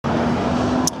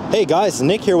Hey guys,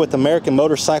 Nick here with American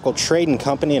Motorcycle Trading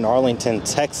Company in Arlington,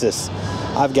 Texas.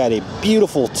 I've got a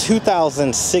beautiful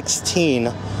 2016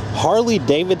 Harley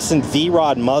Davidson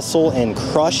V-Rod Muscle in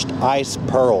crushed ice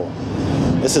pearl.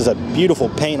 This is a beautiful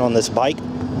paint on this bike.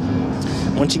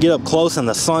 Once you get up close and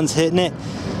the sun's hitting it,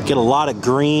 get a lot of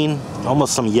green,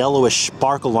 almost some yellowish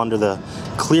sparkle under the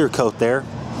clear coat there.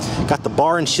 Got the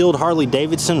bar and shield Harley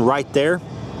Davidson right there.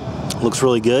 Looks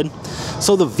really good.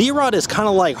 So the V-Rod is kind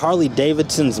of like Harley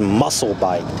Davidson's muscle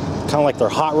bike, kind of like their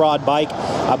hot rod bike.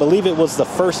 I believe it was the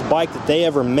first bike that they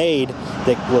ever made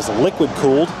that was liquid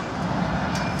cooled.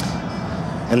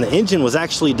 And the engine was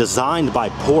actually designed by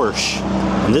Porsche.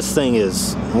 And this thing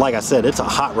is, like I said, it's a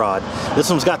hot rod.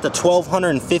 This one's got the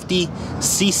 1250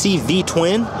 cc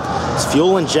V-twin. It's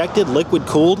fuel injected, liquid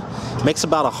cooled. Makes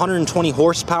about 120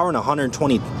 horsepower and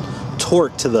 120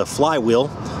 torque to the flywheel.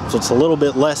 So it's a little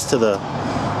bit less to the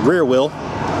rear wheel.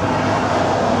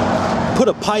 Put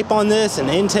a pipe on this, an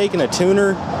intake and a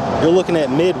tuner, you're looking at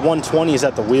mid 120s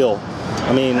at the wheel.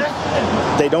 I mean,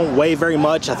 they don't weigh very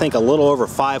much. I think a little over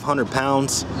 500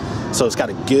 pounds. So it's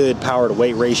got a good power to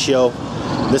weight ratio.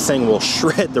 This thing will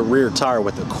shred the rear tire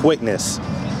with the quickness.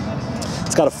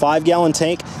 It's got a 5-gallon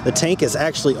tank. The tank is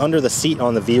actually under the seat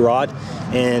on the V-Rod,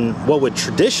 and what would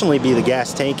traditionally be the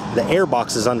gas tank, the air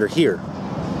box is under here.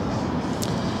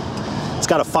 It's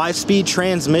got a 5-speed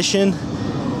transmission,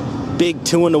 big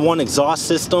 2-in-1 exhaust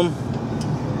system.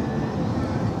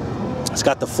 It's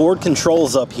got the forward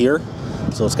controls up here,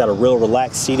 so it's got a real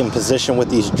relaxed seating position with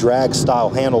these drag style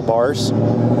handlebars.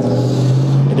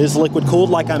 It is liquid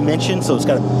cooled like I mentioned, so it's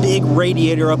got a big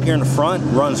radiator up here in the front.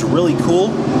 Runs really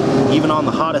cool, even on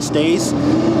the hottest days.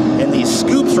 And these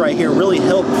scoops right here really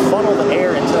help funnel the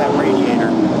air into that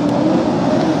radiator.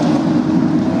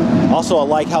 Also, I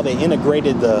like how they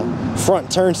integrated the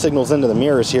front turn signals into the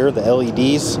mirrors here, the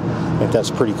LEDs. I think that's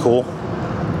pretty cool.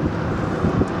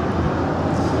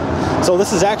 So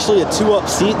this is actually a 2-up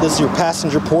seat. This is your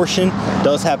passenger portion. It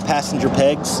does have passenger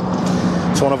pegs.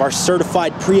 It's one of our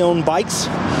certified pre-owned bikes.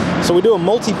 So we do a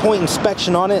multi-point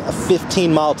inspection on it, a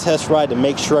 15-mile test ride to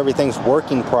make sure everything's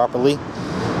working properly.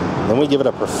 Then we give it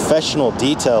a professional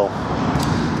detail.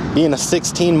 Being a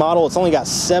 16 model, it's only got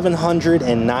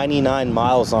 799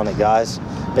 miles on it, guys.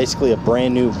 Basically a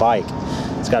brand new bike.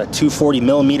 It's got a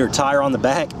 240mm tire on the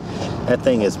back. That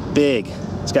thing is big.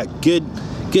 It's got good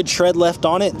tread left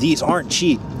on it. These aren't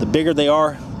cheap. The bigger they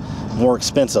are, more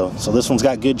expensive. So this one's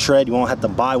got good tread. You won't have to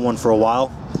buy one for a while.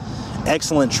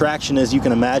 Excellent traction, as you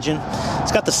can imagine.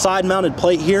 It's got the side mounted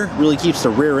plate here. Really keeps the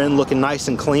rear end looking nice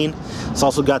and clean. It's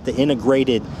also got the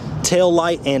integrated tail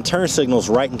light and turn signals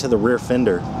right into the rear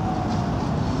fender.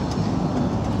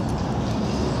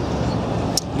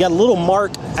 You got a little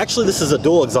mark. Actually, this is a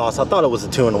dual exhaust. I thought it was a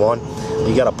 2-in-1.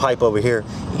 You got a pipe over here.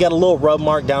 You got a little rub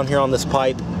mark down here on this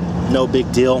pipe. No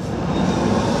big deal.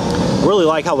 Really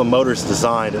like how the motor's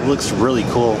designed. It looks really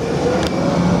cool.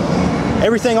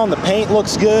 Everything on the paint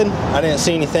looks good. I didn't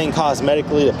see anything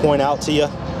cosmetically to point out to you.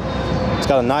 It's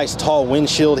got a nice tall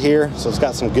windshield here, so it's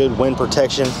got some good wind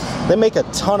protection. They make a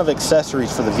ton of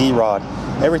accessories for the V-Rod.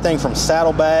 Everything from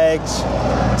saddlebags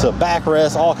to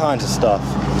backrest, all kinds of stuff.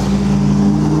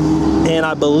 And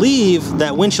I believe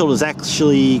that windshield is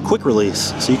actually quick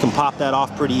release, so you can pop that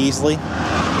off pretty easily.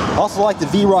 Also like the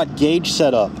V-Rod gauge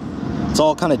setup. It's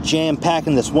all kind of jam-packed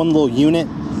in this one little unit.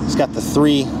 It's got the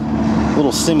 3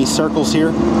 little semicircles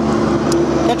here.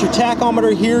 Got your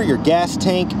tachometer here, your gas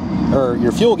tank, or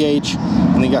your fuel gauge,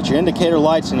 and then you got your indicator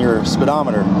lights and your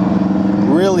speedometer.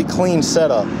 Really clean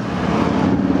setup.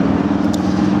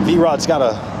 V-Rod's got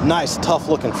a nice,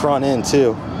 tough-looking front end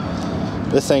too.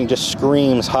 This thing just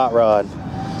screams hot rod.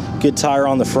 Good tire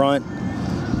on the front.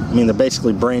 I mean, they're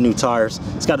basically brand new tires.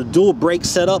 It's got a dual brake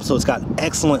setup, so it's got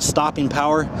excellent stopping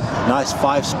power. Nice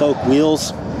 5-spoke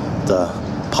wheels. The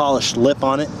polished lip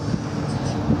on it.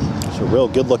 It's a real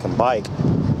good looking bike.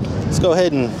 Let's go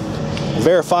ahead and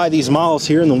verify these miles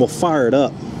here, and then we'll fire it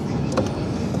up.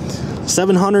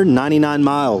 799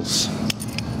 miles.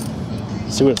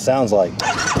 Let's see what it sounds like.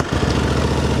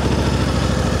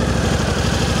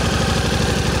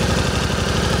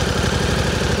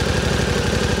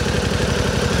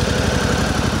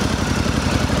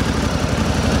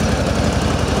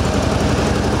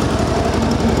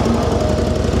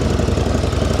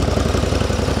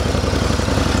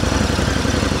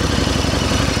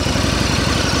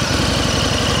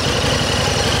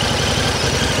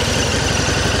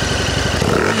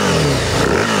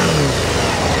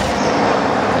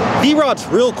 V-Rod's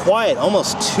real quiet,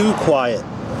 almost too quiet.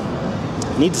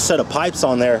 Need a set of pipes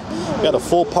on there. We got a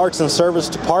full parts and service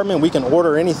department. We can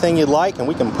order anything you'd like and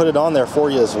we can put it on there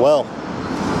for you as well.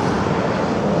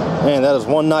 Man, that is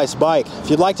one nice bike.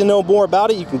 If you'd like to know more about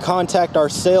it, you can contact our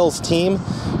sales team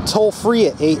toll free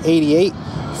at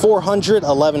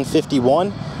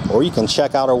 888-400-1151, or you can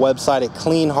check out our website at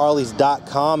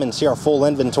cleanharleys.com and see our full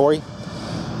inventory.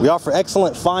 We offer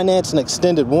excellent finance and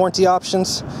extended warranty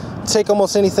options. Take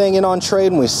almost anything in on trade,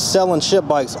 and we sell and ship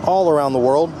bikes all around the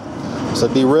world, so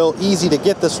it'd be real easy to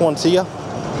get this one to you.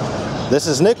 This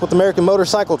is Nick with American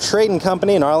Motorcycle Trading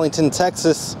Company in Arlington,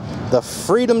 Texas. The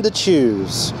freedom to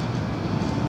choose.